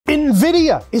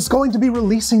NVIDIA is going to be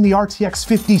releasing the RTX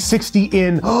 5060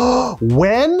 in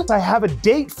when? I have a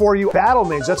date for you.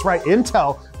 Battlemage, that's right,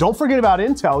 Intel. Don't forget about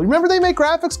Intel. Remember they make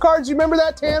graphics cards? You remember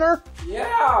that, Tanner?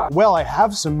 Yeah. Well, I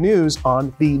have some news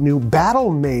on the new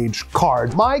Battlemage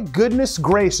card. My goodness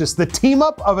gracious, the team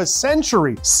up of a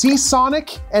century,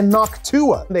 Seasonic and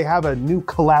Noctua. They have a new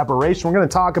collaboration. We're gonna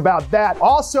talk about that.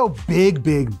 Also, big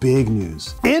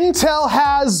news. Intel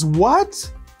has what?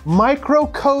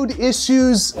 Microcode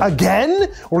issues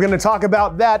again? We're gonna talk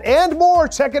about that and more.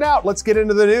 Check it out. Let's get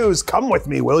into the news. Come with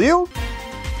me, will you?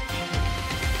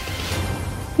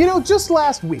 You know, just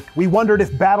last week, we wondered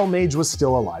if Battlemage was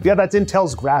still alive. Yeah, that's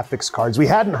Intel's graphics cards. We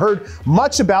hadn't heard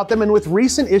much about them, and with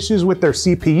recent issues with their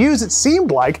CPUs, it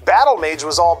seemed like Battlemage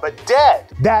was all but dead.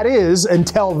 That is,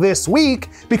 until this week,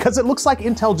 because it looks like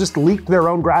Intel just leaked their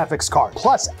own graphics card.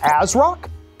 Plus, ASRock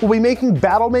will be making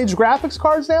Battlemage graphics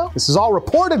cards now? This is all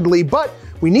reportedly, but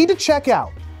we need to check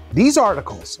out these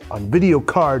articles on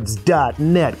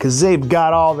videocards.net, because they've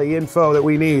got all the info that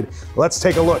we need. Let's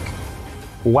take a look.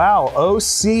 Wow,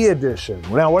 OC edition.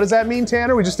 Now, what does that mean,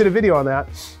 Tanner? We just did a video on that.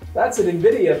 That's an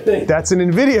NVIDIA thing. That's an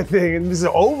NVIDIA thing, and this is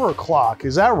overclock,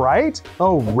 is that right?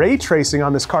 Oh, ray tracing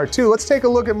on this card too. Let's take a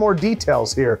look at more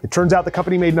details here. It turns out the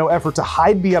company made no effort to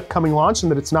hide the upcoming launch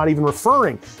and that it's not even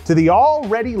referring to the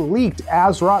already leaked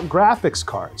ASRock graphics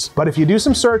cards. But if you do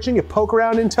some searching, you poke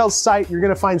around Intel's site, you're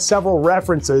gonna find several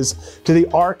references to the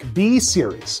ARC B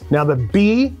series. Now the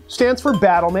B stands for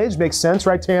Battlemage, makes sense,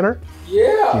 right, Tanner?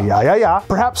 Yeah. Yeah.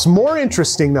 Perhaps more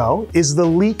interesting though is the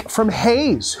leak from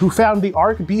Hayes, who found the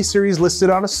ARC B series listed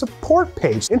on a support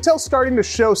page. Intel's starting to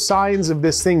show signs of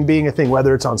this thing being a thing,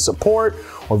 whether it's on support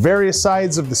or various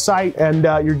sides of the site, and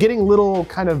you're getting little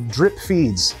kind of drip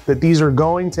feeds that these are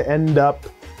going to end up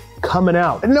coming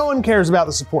out. And no one cares about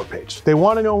the support page. They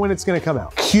want to know when it's going to come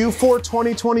out. Q4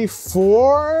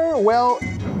 2024? Well,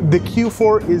 the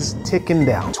Q4 is ticking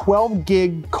down. 12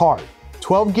 gig card.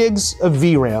 12 gigs of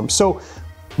VRAM. So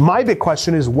my big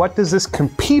question is, what does this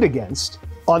compete against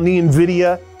on the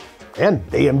NVIDIA and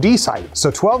AMD side? So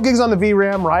 12 gigs on the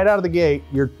VRAM right out of the gate,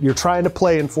 you're trying to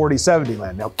play in 4070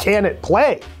 land. Now, can it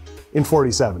play in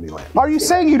 4070 land? Are you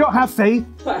saying you don't have faith?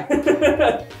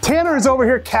 Tanner is over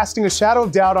here casting a shadow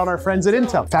of doubt on our friends at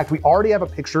Intel. In fact, we already have a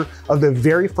picture of the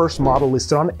very first model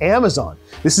listed on Amazon.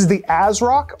 This is the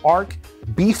ASRock ARC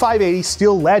B580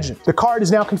 Steel Legend. The card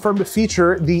is now confirmed to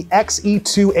feature the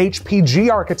Xe2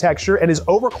 HPG architecture and is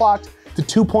overclocked to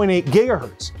 2.8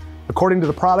 gigahertz. According to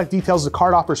the product details, the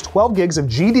card offers 12 gigs of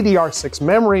GDDR6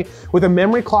 memory with a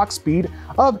memory clock speed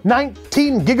of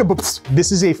 19 gigabits.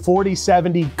 This is a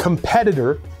 4070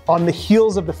 competitor on the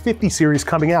heels of the 50 series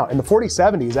coming out, and the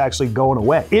 4070 is actually going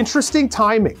away. Interesting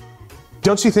timing.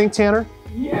 Don't you think, Tanner?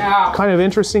 Yeah. Kind of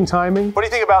interesting timing. What do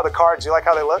you think about the cards? You like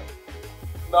how they look?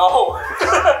 No.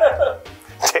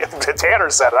 Tanner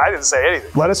said it, I didn't say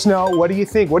anything. Let us know, what do you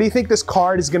think? What do you think this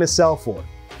card is gonna sell for?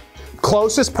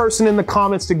 Closest person in the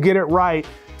comments to get it right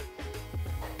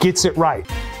gets it right.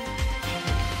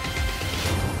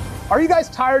 Are you guys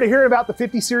tired of hearing about the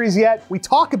 50 series yet? We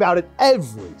talk about it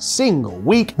every single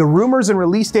week. The rumors and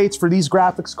release dates for these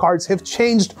graphics cards have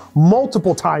changed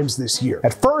multiple times this year.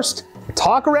 At first, the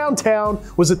talk around town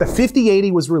was that the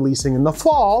 5080 was releasing in the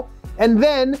fall, and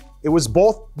then it was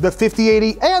both the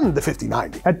 5080 and the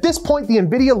 5090. At this point, the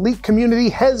NVIDIA leak community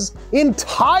has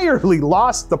entirely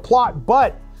lost the plot,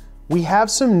 but we have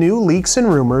some new leaks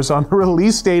and rumors on the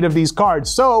release date of these cards.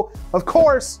 So, of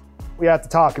course, we have to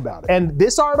talk about it. And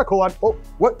this article on,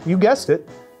 you guessed it,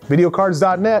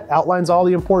 videocards.net outlines all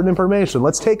the important information.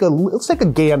 Let's take a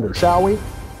gander, shall we?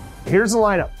 Here's the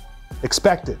lineup.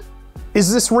 Expected.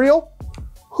 Is this real?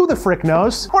 Who the frick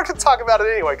knows? We're gonna talk about it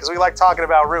anyway, because we like talking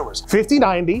about rumors.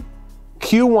 5090,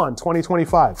 Q1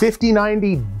 2025.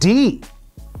 5090D,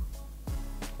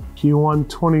 Q1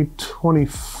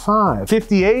 2025.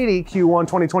 5080, Q1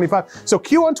 2025. So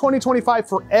Q1 2025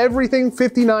 for everything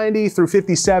 5090 through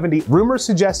 5070. Rumors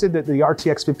suggested that the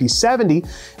RTX 5070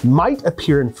 might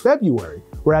appear in February,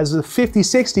 whereas the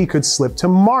 5060 could slip to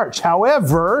March.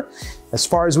 However, as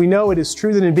far as we know, it is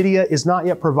true that NVIDIA is not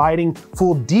yet providing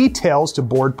full details to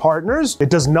board partners. It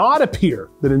does not appear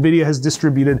that NVIDIA has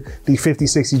distributed the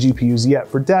 5060 GPUs yet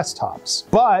for desktops.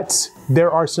 But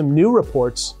there are some new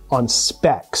reports on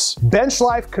specs.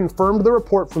 BenchLife confirmed the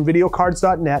report from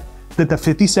videocards.net that the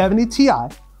 5070 Ti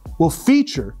will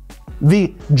feature the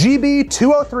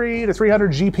GB203 to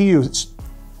 300 GPUs. It's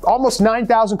almost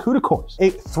 9,000 CUDA cores, a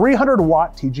 300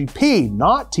 watt TGP,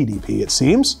 not TDP it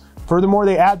seems. Furthermore,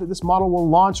 they add that this model will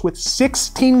launch with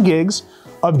 16 gigs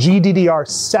of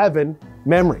GDDR7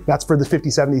 memory. That's for the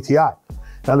 5070 Ti.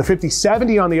 Now the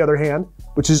 5070, on the other hand,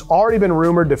 which has already been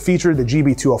rumored to feature the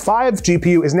GB205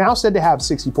 GPU, is now said to have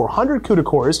 6400 CUDA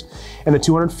cores and a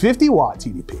 250 watt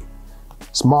TDP.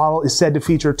 This model is said to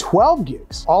feature 12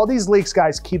 gigs. All these leaks,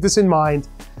 guys, keep this in mind,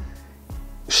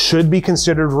 should be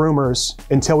considered rumors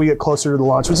until we get closer to the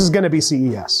launch, which is gonna be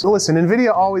CES. So listen,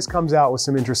 NVIDIA always comes out with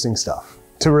some interesting stuff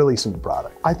to release a new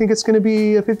product. I think it's gonna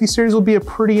be, a 50 series will be a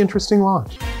pretty interesting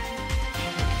launch.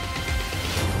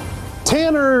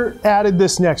 Tanner added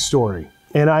this next story,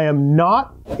 and I am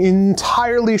not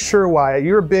entirely sure why.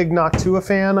 You're a big Noctua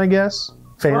fan, I guess?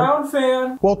 Brown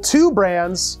fan. Well, two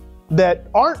brands that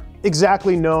aren't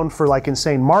exactly known for like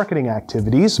insane marketing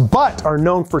activities, but are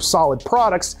known for solid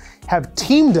products, have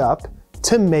teamed up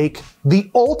to make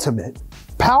the ultimate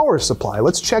power supply.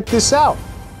 Let's check this out.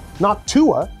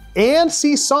 Noctua and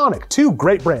Seasonic, two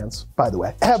great brands, by the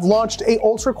way, have launched a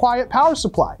ultra quiet power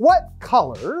supply. What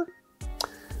color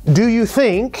do you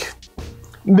think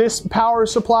this power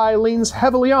supply leans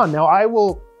heavily on? Now, I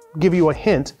will give you a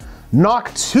hint.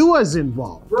 Noctua's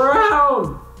involved.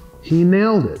 Brown. He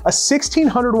nailed it. A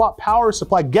 1600 watt power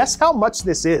supply. Guess how much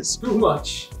this is? Too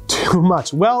much. Too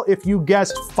much. Well, if you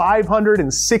guessed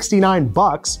 569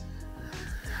 bucks,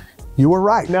 you were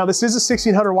right. Now, this is a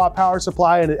 1600 watt power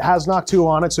supply and it has Noctua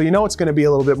on it, so you know it's gonna be a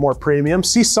little bit more premium.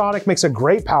 Seasonic makes a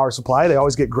great power supply. They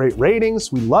always get great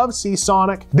ratings. We love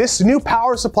Seasonic. This new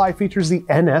power supply features the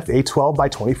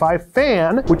NF812x25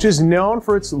 fan, which is known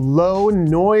for its low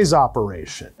noise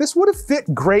operation. This would have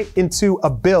fit great into a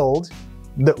build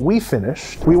that we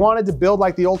finished. We wanted to build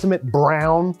like the ultimate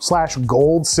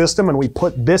brown/gold system, and we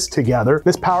put this together.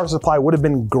 This power supply would have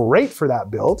been great for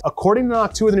that build. According to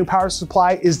Noctua, the new power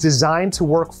supply is designed to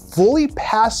work fully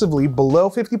passively below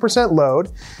 50% load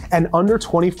and under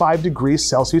 25 degrees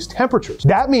Celsius temperatures.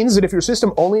 That means that if your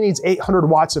system only needs 800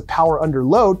 watts of power under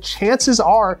load, chances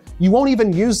are you won't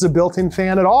even use the built-in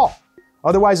fan at all.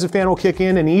 Otherwise, the fan will kick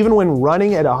in, and even when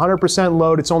running at 100%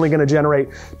 load, it's only gonna generate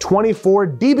 24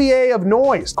 dBA of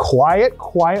noise. Quiet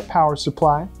power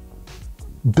supply,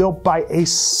 built by a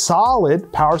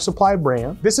solid power supply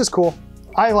brand. This is cool.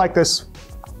 I like this.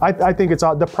 I think it's,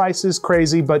 the price is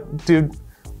crazy, but dude,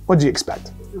 what'd you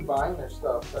expect? If you're buying their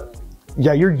stuff, I mean.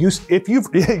 Yeah,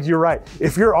 you're right.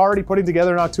 If you're already putting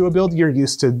together an Noctua build, you're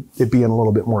used to it being a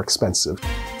little bit more expensive.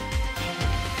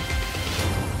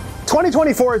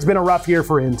 2024 has been a rough year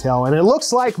for Intel, and it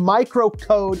looks like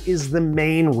microcode is the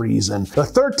main reason. The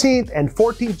 13th and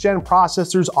 14th gen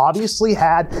processors obviously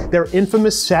had their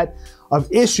infamous set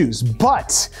of issues,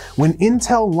 but when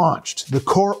Intel launched the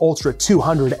Core Ultra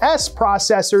 200S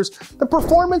processors, the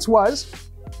performance was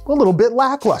a little bit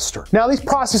lackluster. Now, these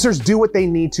processors do what they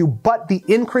need to, but the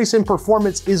increase in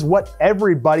performance is what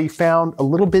everybody found a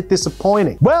little bit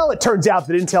disappointing. Well, it turns out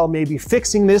that Intel may be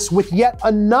fixing this with yet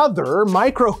another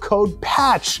microcode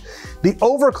patch. The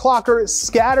overclocker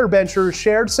Scatterbencher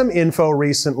shared some info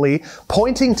recently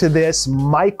pointing to this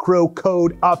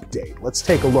microcode update. Let's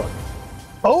take a look.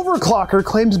 Overclocker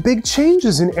claims big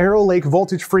changes in Arrow Lake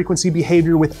voltage frequency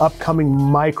behavior with upcoming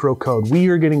microcode. We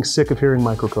are getting sick of hearing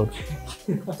microcode.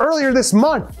 Earlier this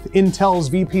month, Intel's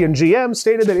VP and GM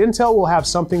stated that Intel will have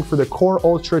something for the Core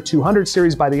Ultra 200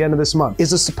 series by the end of this month.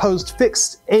 Is a supposed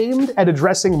fix aimed at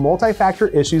addressing multi-factor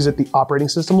issues at the operating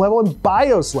system level and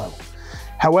BIOS level.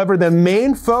 However, the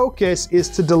main focus is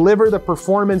to deliver the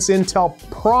performance Intel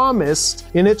promised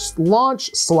in its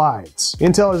launch slides.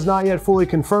 Intel has not yet fully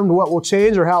confirmed what will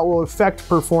change or how it will affect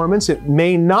performance. It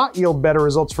may not yield better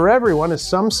results for everyone, as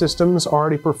some systems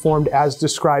already performed as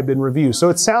described in review. So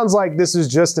it sounds like this is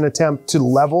just an attempt to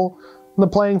level the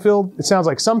playing field. It sounds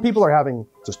like some people are having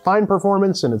just fine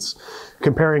performance and it's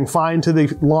comparing fine to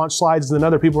the launch slides, and then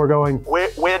other people are going,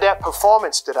 where that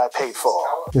performance did I pay for?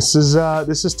 This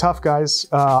is tough, guys.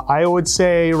 I would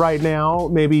say right now,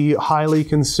 maybe highly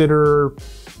consider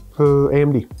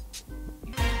AMD.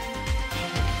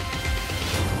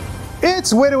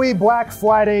 It's Widowy Black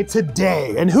Friday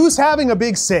today, and who's having a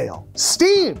big sale?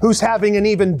 Steam, who's having an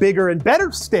even bigger and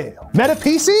better sale? Meta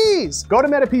PCs! Go to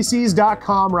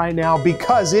metapcs.com right now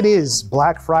because it is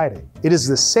Black Friday. It is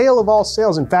the sale of all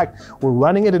sales. In fact, we're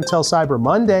running it until Cyber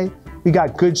Monday. We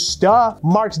got good stuff,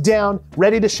 marked down,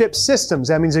 ready to ship systems.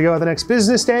 That means you go to the next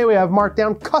business day, we have marked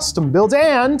down custom builds,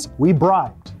 and we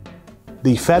bribed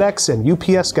the FedEx and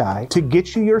UPS guy to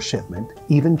get you your shipment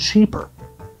even cheaper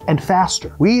and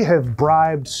faster. We have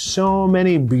bribed so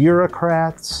many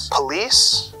bureaucrats,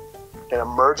 police, and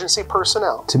emergency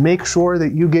personnel to make sure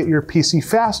that you get your PC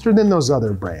faster than those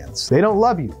other brands. They don't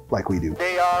love you like we do.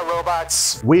 They are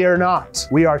robots. We are not.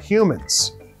 We are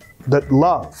humans that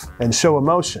love and show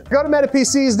emotion. Go to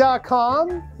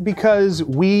metapcs.com because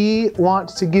we want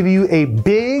to give you a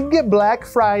big Black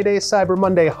Friday, Cyber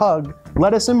Monday hug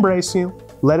Let us embrace you.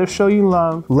 Let us show you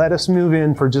love. Let us move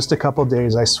in for just a couple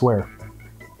days, I swear.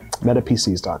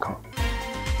 MetaPCs.com.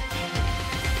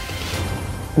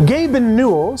 Gaben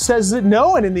Newell says that no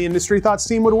one in the industry thought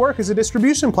Steam would work as a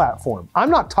distribution platform. I'm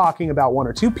not talking about one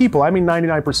or two people, I mean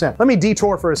 99%. Let me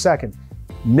detour for a second.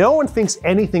 No one thinks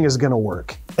anything is gonna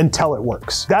work until it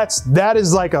works. That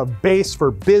is like a base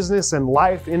for business and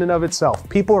life in and of itself.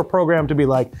 People are programmed to be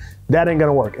like, that ain't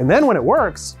gonna work. And then when it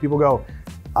works, people go,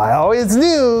 I always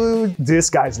knew this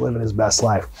guy's living his best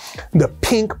life. The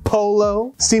pink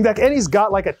polo, Steam Deck, and he's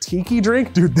got like a tiki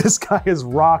drink. Dude, this guy is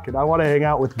rocking. I wanna hang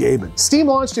out with Gaben. Steam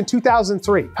launched in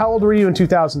 2003. How old were you in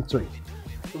 2003?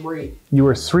 3. You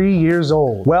were 3 years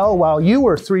old. Well, while you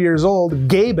were 3 years old,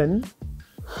 Gaben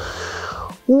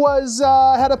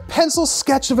had a pencil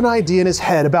sketch of an idea in his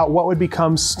head about what would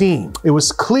become Steam. It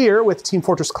was clear with Team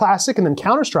Fortress Classic and then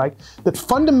Counter-Strike that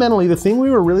fundamentally the thing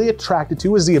we were really attracted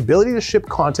to was the ability to ship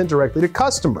content directly to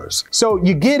customers. So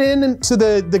you get into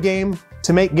the game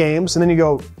to make games and then you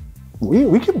go,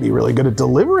 we could be really good at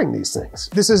delivering these things.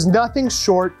 This is nothing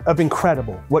short of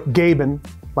incredible what Gaben,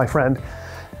 my friend,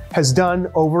 has done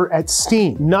over at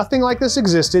Steam. Nothing like this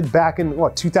existed back in,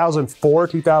 what, 2004,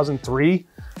 2003?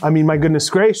 I mean, my goodness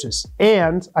gracious.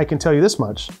 And I can tell you this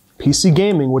much, PC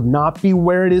gaming would not be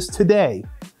where it is today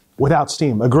without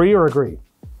Steam. Agree or agree?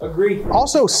 Agree.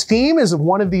 Also, Steam is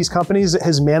one of these companies that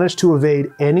has managed to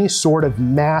evade any sort of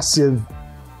massive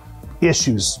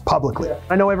issues publicly. Yeah.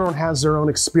 I know everyone has their own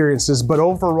experiences, but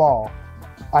overall,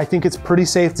 I think it's pretty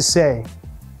safe to say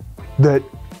that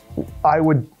I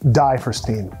would die for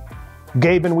Steam.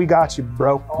 Gaben, we got you,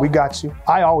 bro. We got you.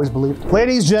 I always believed.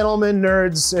 Ladies, gentlemen,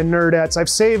 nerds, and nerdettes, I've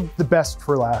saved the best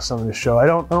for last on this show. I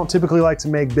don't typically like to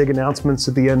make big announcements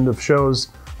at the end of shows,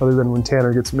 other than when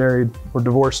Tanner gets married or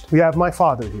divorced. We have my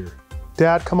father here.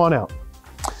 Dad, come on out.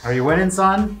 Are you winning,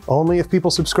 son? Only if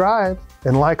people subscribe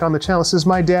and like on the channel. This is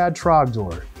my dad,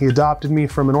 Trogdor. He adopted me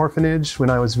from an orphanage when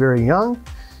I was very young,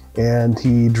 and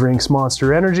he drinks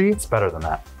Monster Energy. It's better than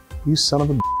that. You son of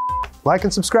a b****. Like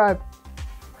and subscribe.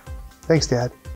 Thanks, Dad.